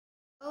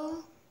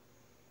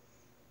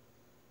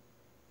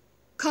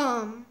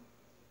Come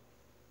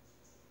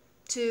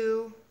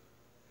to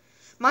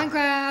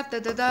Minecraft. Da,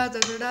 da, da, da,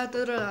 da, da,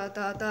 da, da,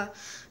 da, da,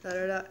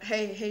 da, da.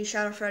 Hey,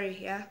 Shadow Freddy.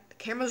 Yeah, the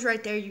camera's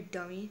right there, you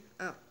dummy.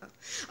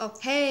 Oh,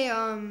 hey,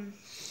 and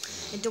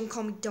don't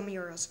call me dummy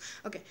or else.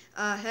 Okay,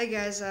 hey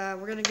guys,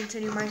 we're gonna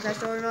continue Minecraft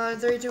story mode.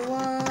 3, 2,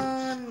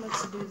 1.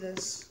 Let's do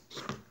this.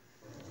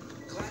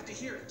 Glad to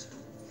hear it.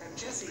 And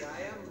Jesse,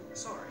 I am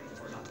sorry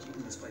for not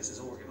keeping this place as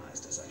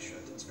organized as I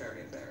should. It's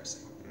very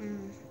embarrassing.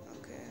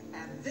 Okay.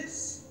 And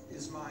this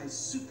is my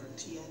super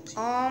TNT.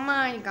 Oh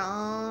my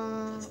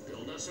god. Let's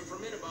build us a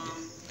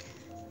formidabomb.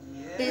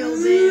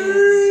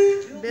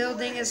 Yes.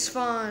 Building is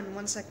fun.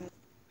 1 second.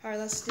 Alright,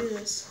 let's do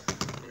this.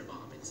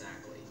 Formidabomb,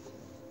 exactly.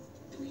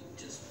 Do we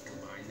just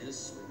combine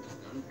this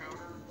with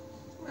gunpowder?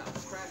 Well, the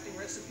crafting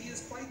recipe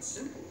is quite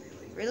simple,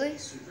 really. Really?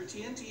 Super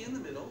TNT in the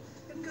middle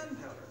and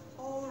gunpowder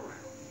all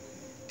around.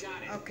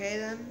 Got it. Okay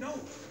then. No.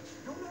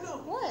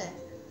 What?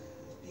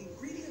 The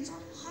ingredients are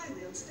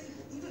highly unstable.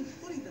 Even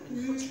putting them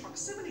in close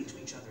proximity to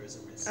each other is a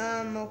risk.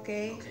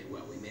 Okay. Okay,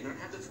 well, we may not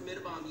have the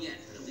formidabomb yet,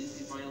 but at least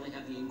we finally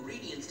have the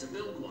ingredients to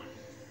build one.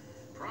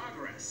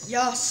 Progress.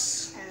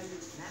 Yes. And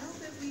now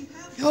that we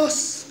have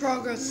Yes,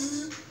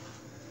 progress.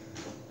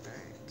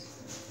 Alright.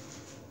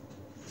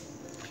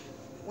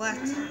 What?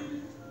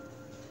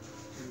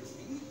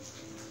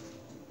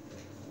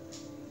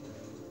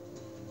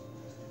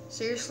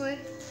 Seriously?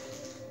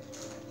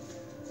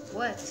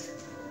 What?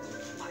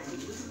 I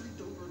literally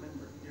don't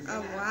remember.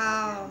 Oh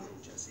wow.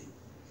 Jesse.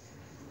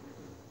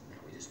 Now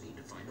we just need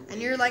to find a way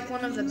And you're like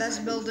one of the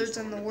best builders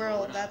in the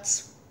world.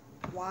 That's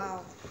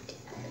wow.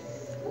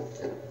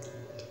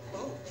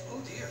 Oh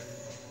dear.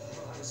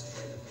 Oh, I was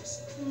afraid of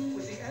this.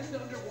 With the end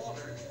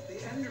underwater, the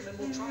Enderman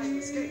will try to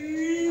escape.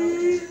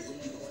 Okay.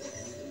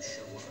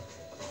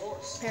 Of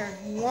course. Here,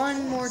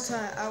 one more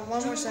time.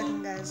 One more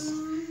second, guys.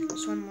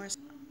 Just one more.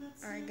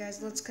 Alright,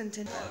 guys, let's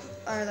continue.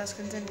 Alright, let's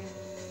continue. I've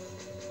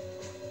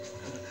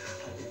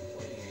been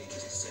waiting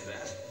ages to say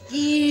that.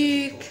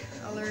 Geek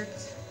alert.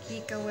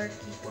 Geek alert.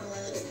 Geek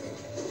alert.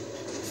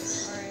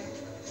 Alright.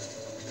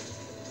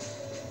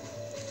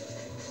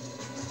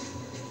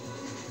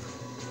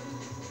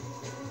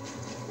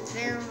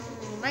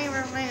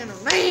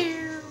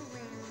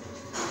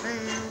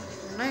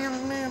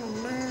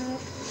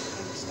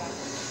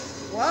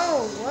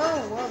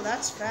 Whoa,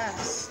 that's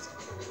fast.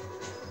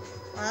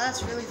 Wow,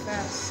 that's really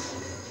fast.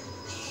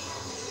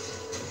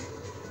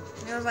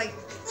 It was like,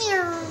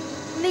 yeah.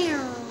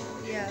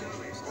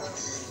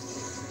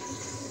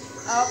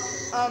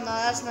 Oh, no,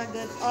 that's not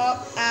good.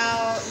 Oh,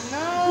 ow,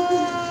 no!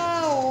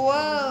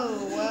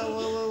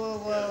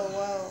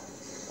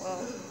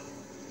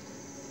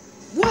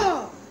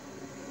 Whoa.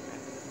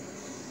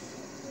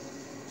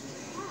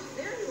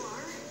 There you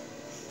are.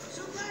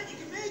 So glad you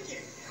can make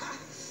it.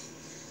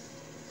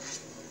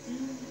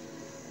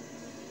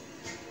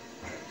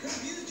 Could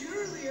have used you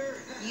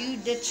earlier. You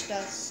ditched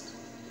us.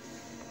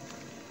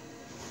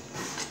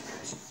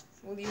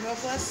 Will you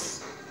help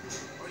us?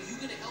 Are you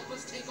going to help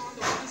us take on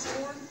the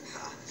Wishhorn?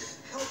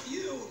 Help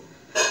you?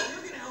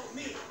 You're gonna help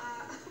me.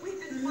 We've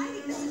been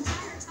fighting this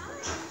entire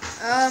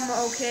time.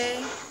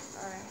 Okay.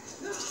 Alright.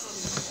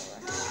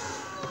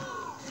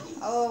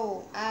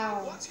 Oh,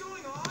 ow. What's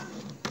going on?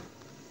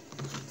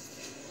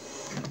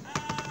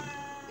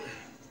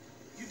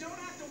 You don't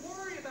have to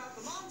worry about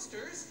the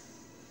monsters.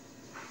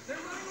 They're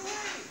running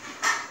away.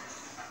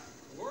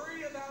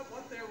 Worry about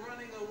what they're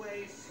running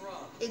away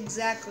from.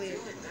 Exactly. I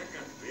feel like that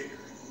got bigger.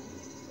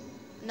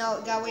 No,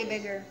 it got way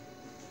bigger.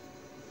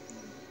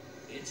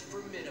 It's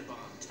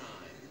formidabomb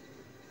time.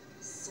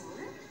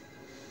 Soren?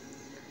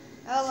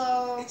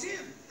 Hello. It's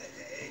him.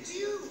 It's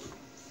you.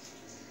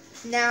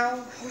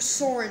 Now,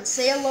 Soren,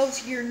 say hello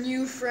to your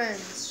new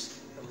friends.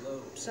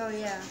 Hello. So,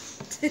 yeah.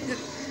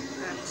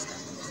 Alright, stop.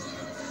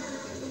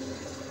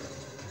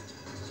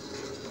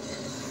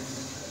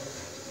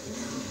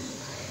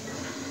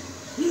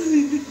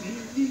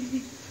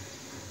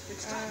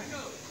 It's time to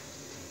go.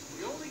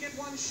 We only get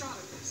one shot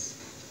at this.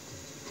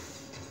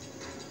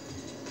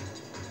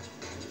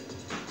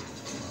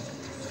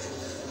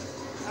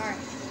 Alright,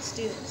 let's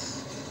do this.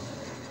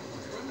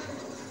 Remember,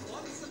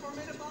 once the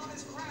formidabomb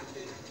is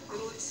crafted,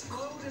 it'll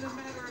explode in a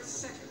matter of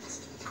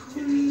seconds.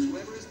 It means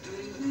whoever is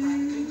doing the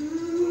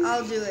crafting.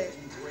 I'll do it.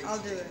 I'll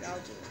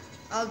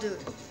do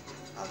it.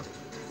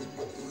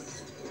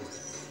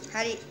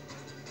 How do you...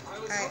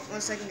 Alright,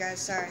 1 second, guys.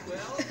 Sorry.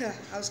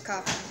 I was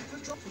coughing.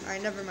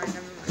 Alright, never mind.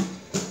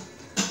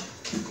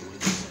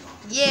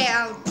 Yeah,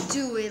 I'll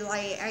do it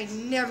like I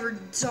never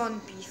done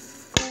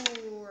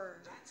before.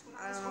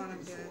 I don't know what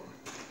I'm doing.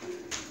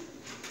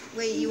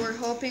 Wait, you were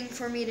hoping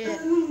for me to...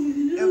 Okay,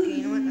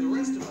 you know what? The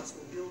rest of us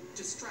will build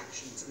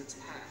distractions in its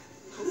path.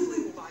 Hopefully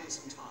we'll buy you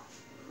some time.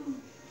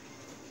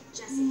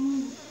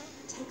 Jesse,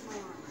 take my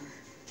armor.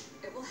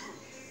 It will help.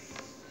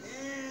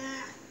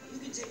 Yeah, you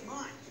can take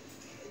mine.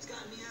 It's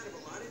gotten me out of a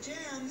lot of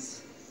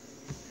jams.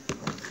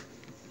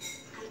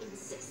 I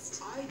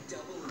insist. I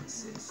double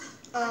insist.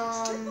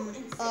 Triple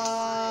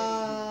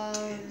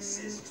insist.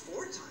 Insist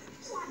 4 times.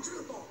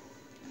 Quadruple.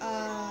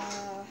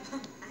 Uh,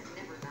 I've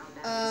never found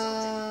that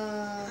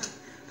insulting.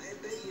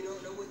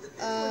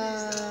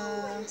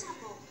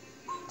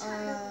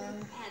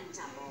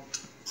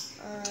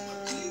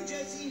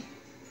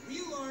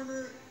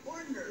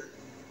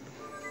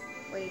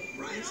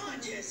 Right on,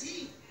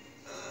 Jesse.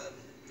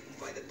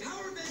 By the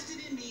power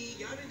vested in me,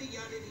 yada da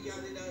yada da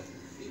yada da,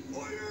 the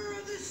order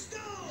of the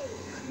stone.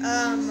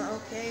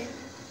 Okay.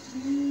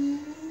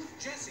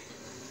 Jesse,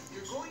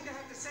 you're going to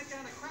have to set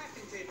down a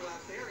crafting table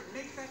out there and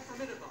make that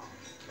formidable.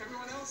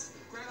 Everyone else,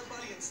 grab a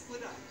buddy and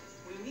split up.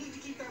 We need to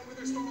keep that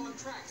Witherstone on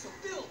track, so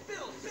build.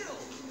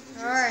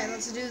 Alright,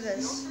 let's do Don't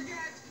this.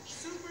 forget,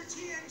 super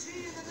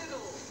TNT in the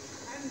middle,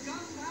 and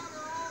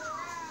gunpowder all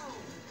around.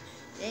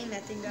 Dang,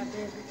 that thing got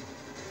big.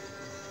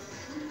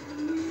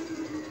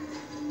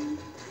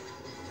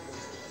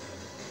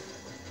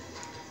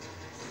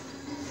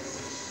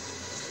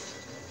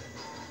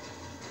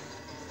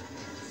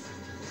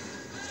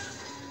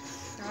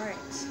 Alright,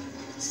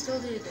 still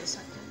do this,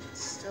 I can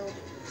still do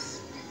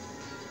this.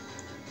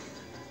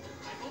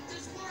 I hope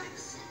this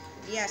works.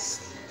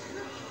 Yes.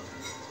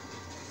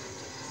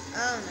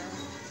 Oh no.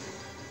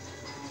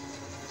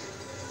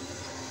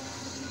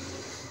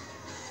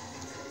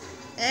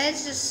 And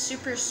it's just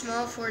super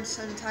small for its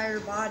entire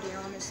body,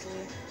 honestly.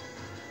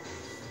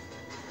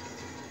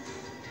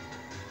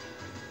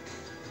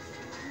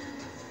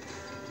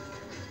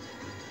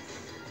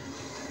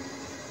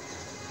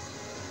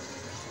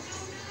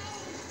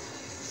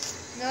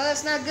 No,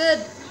 that's not good.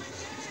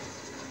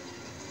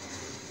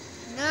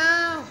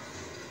 No.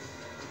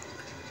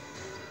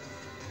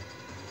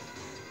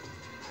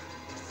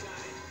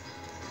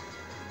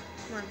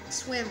 Come on,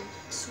 swim.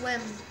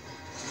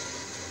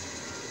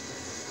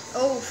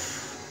 Oh,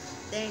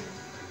 dang.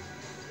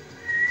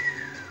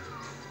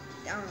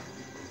 Down.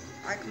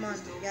 Alright, come on,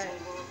 you got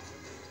it.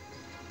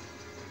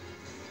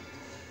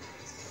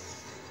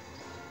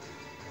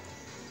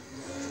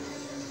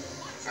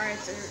 Alright,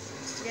 so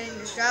it's getting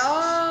distracted.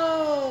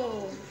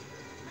 Oh!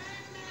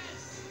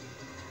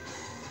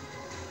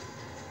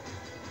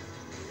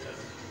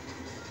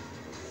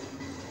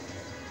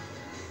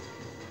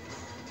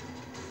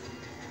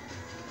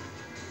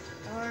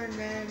 Darn,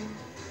 man.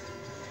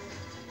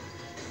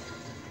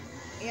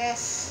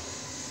 Yes.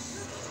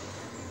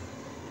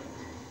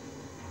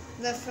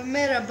 The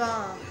Famita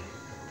Bomb.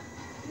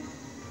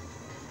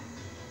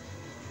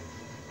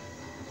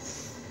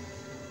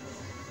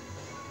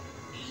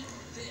 Eat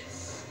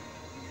this.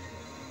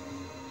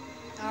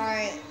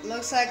 Alright,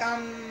 looks like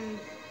I'm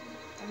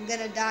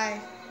gonna die.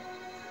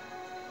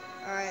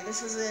 Alright,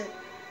 this is it.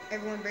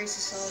 Everyone brace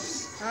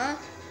yourselves. Huh?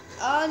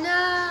 Oh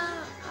no!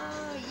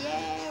 Oh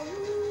yeah!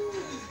 Woo.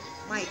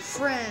 My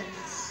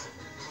friends.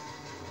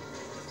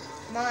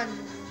 Come on.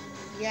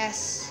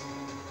 Yes.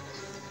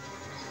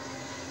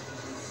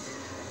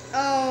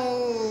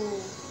 Oh.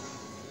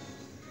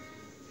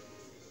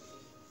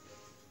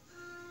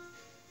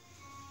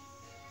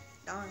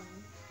 Darn.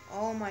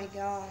 Oh my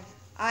god.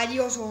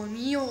 Adios,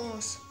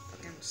 míos.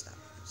 Okay, I'm gonna stop.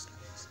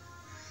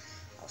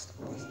 I'll stop.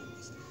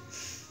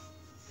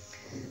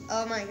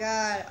 Oh my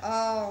god.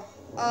 Oh.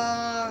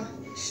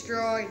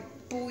 Destroyed.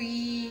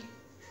 Boy.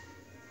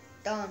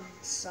 Done,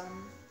 son.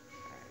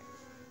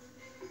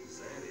 Is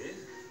that it?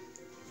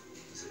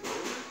 Is it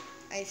over?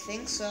 I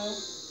think so.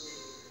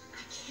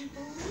 I can't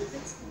believe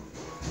it's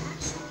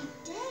actually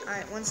dead.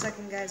 Alright, 1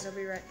 second, guys. I'll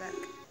be right back.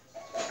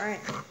 Alright,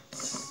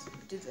 let's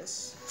do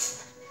this.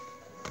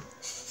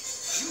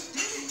 You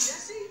did it,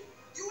 Jesse.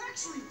 You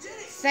actually did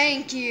it.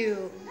 Thank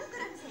you. Not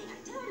that I'm saying I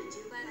doubted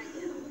you, but I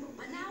did a little.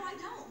 But now I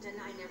don't, and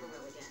I never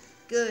will again.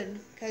 Good,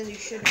 because you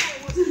should.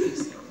 It wasn't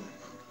easy.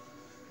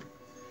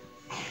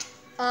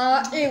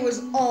 It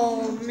was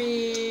all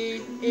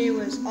me. It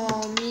was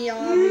all me,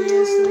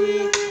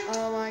 obviously.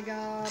 Oh my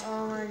god.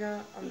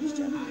 I'm just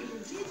joking. I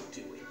did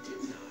do it,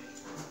 didn't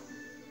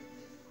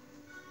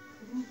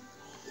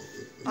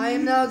I? I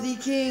am now the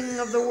king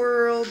of the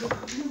world.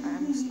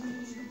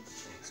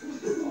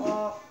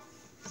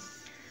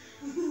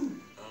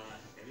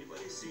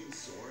 Anybody seen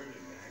Soren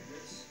and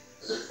Magnus?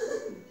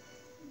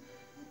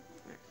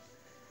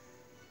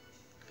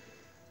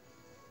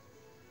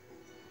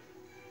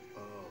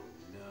 Oh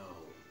no.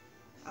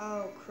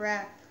 Oh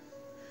crap.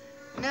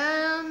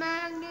 No,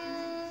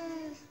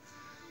 Magnus.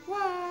 Why?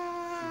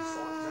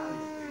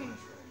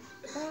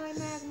 Why, We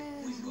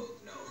Magnus? both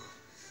know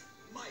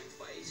my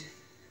fight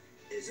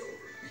is over,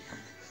 man.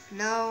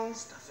 No.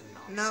 Stuff and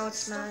nonsense. No,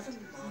 it's not. Stuff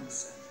and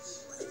nonsense.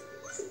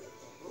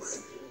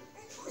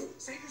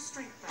 Save your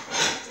strength back.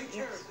 Take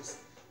care of this.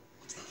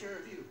 I'll take care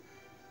of you.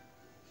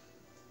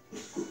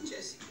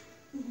 Jesse,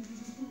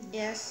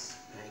 Yes.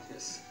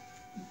 Magnus.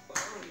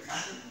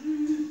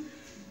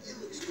 it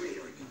looks great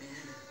on you,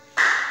 man. I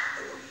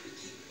want you to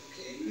keep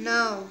it, okay?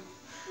 No.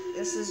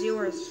 This is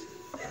yours.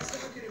 It's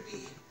not gonna be.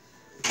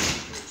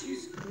 But you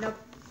Nope.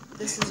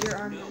 This is your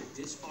armor. No,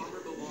 this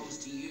armor belongs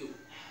to you.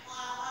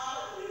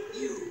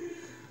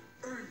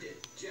 earned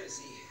it,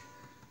 Jesse.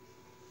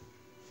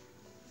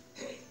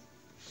 Hey,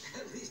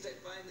 at least I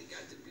finally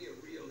got to be a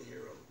real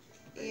hero.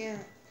 Yeah.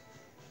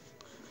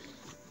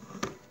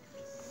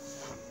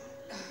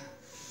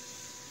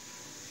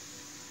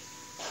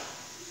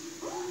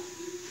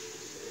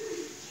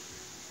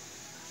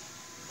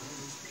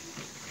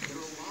 They're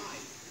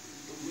alive.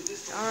 The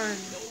Witherstone Darn.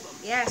 killed them.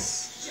 Yes.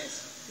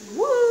 Jesse,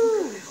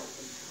 Woo! help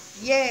him.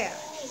 Yeah.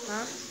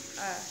 Huh?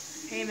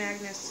 Hey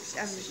Magnus.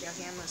 I'm just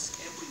joking. I'm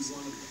listening. Every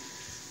one of them.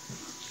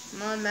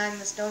 Come on,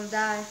 Magnus. Don't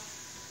die.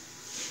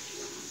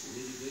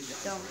 Really good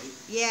guys, Don't. right?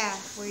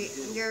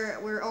 Yeah,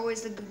 we're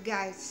always the good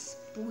guys.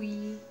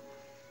 Boy.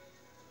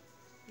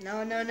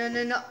 No, no, no,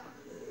 no, no.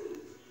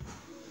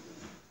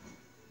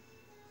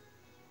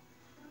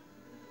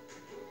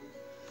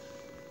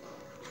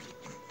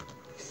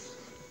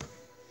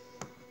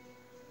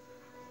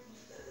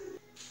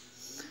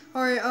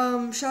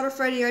 Alright, Shadow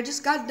Freddy, I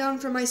just got done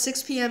from my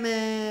 6 p.m.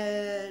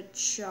 at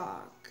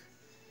Shock.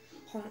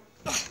 Hold on.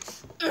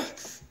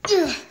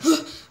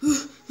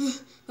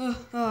 Oh,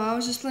 I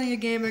was just playing a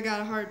game, I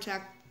got a heart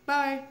attack.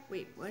 Bye.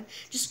 Wait, what?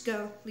 Just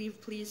go.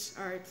 Leave, please.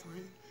 Alright,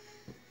 fine.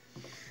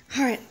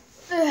 Alright,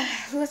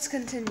 let's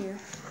continue.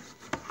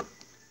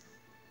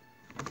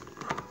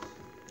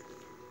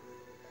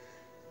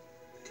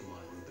 Come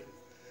on, Ruben.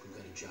 We've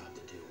got a job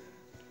to do.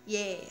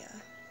 Yeah.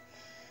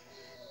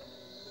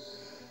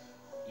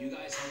 You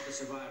guys help the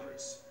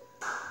survivors.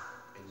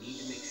 I need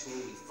to make sure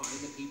we find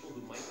the people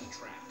who might be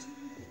trapped.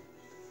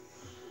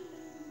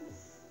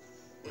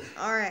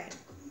 Alright.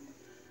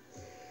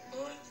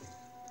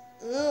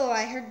 Ooh,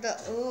 I heard the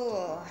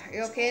ooh.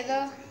 You okay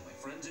though? My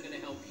friends are gonna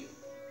help you.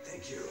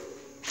 Thank you.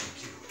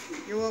 Thank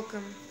you. You're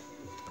welcome.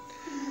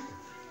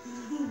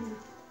 You're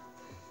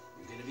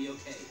gonna be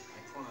okay.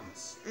 I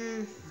promise.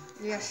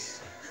 Yes.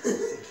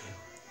 Thank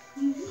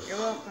you. You're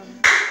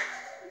welcome.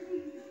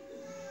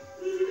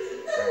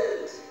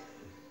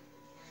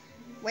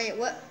 Wait,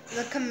 what?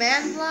 The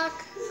command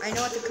block? I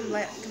know what the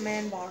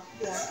command block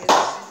is.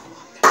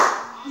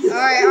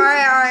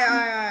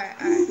 Alright.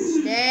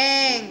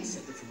 Dang.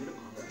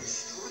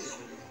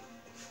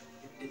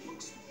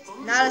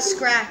 Not a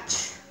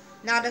scratch.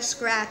 Not a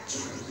scratch.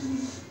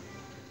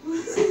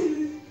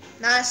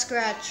 Not a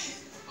scratch.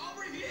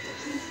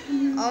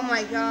 Oh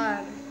my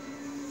god.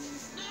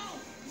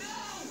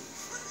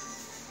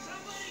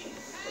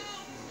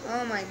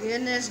 Oh my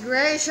goodness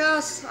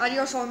gracious.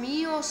 Adios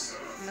amigos.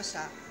 I'm gonna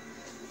stop.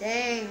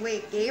 Dang,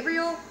 wait,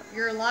 Gabriel?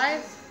 You're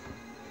alive?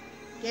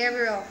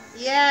 Gabriel,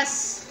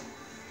 yes!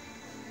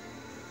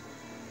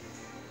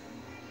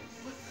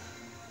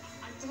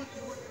 I thought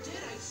you were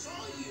dead. I saw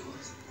you.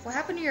 What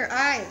happened to your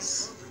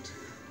eyes?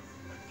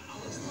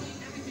 I'll explain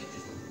everything,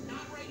 just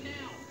not right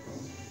now.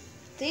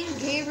 I think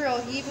Gabriel,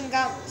 he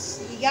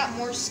got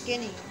more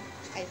skinny,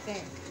 I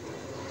think.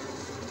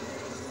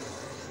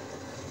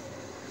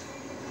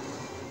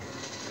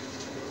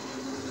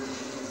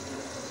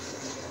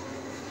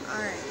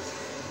 Alright.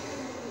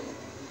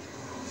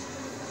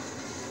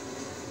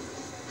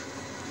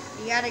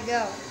 You gotta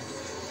go.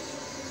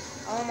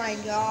 Oh my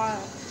god.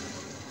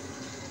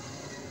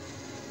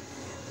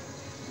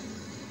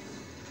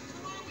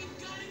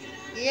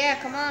 Yeah,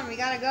 come on, we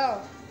gotta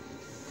go.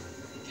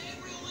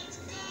 Gabriel, let's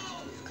go.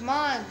 Come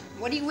on,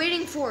 what are you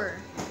waiting for?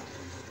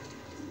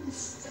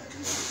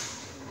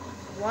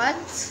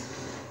 What?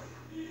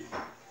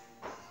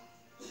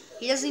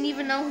 He doesn't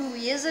even know who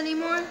he is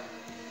anymore?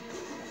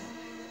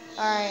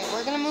 Alright,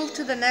 we're gonna move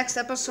to the next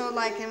episode,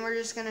 and we're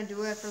just gonna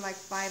do it for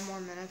 5 more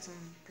minutes and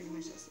pretty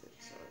much that's it.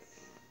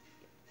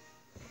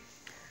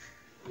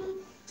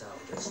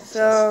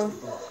 So,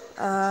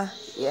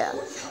 yeah.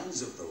 What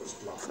comes of those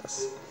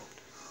blocks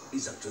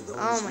is up to those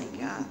Oh my who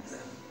god. need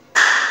them.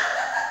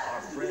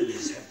 Our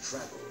friends have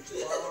traveled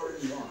far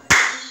and wide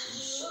in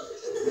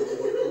search of the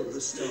order of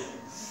the stone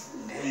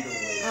and the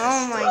way to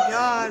Oh my stop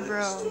god, the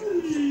bro. storm for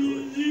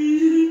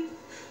good.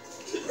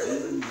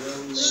 Even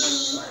though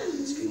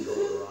plans can go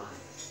awry,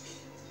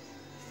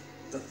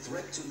 the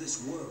threat to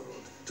this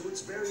world, to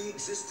its very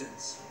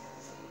existence,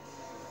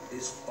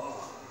 is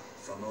far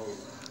from over.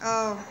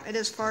 Oh, it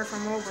is far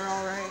from over,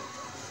 alright.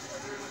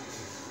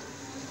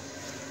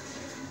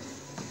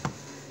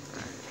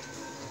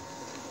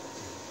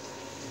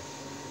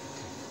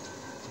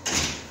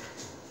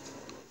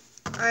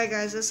 Alright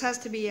guys, this has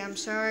to be, I'm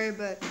sorry,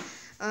 but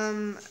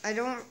I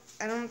don't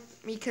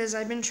because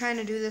I've been trying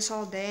to do this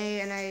all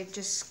day and I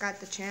just got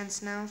the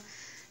chance now.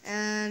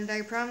 And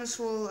I promise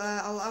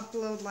I'll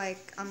upload I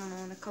don't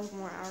know, in a couple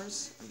more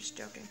hours. I'm just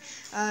joking.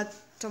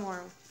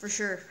 Tomorrow, for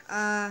sure.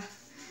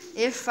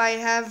 If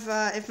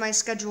my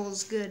schedule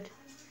is good.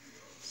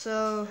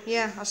 So,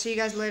 yeah, I'll see you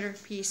guys later.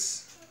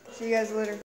 Peace. See you guys later.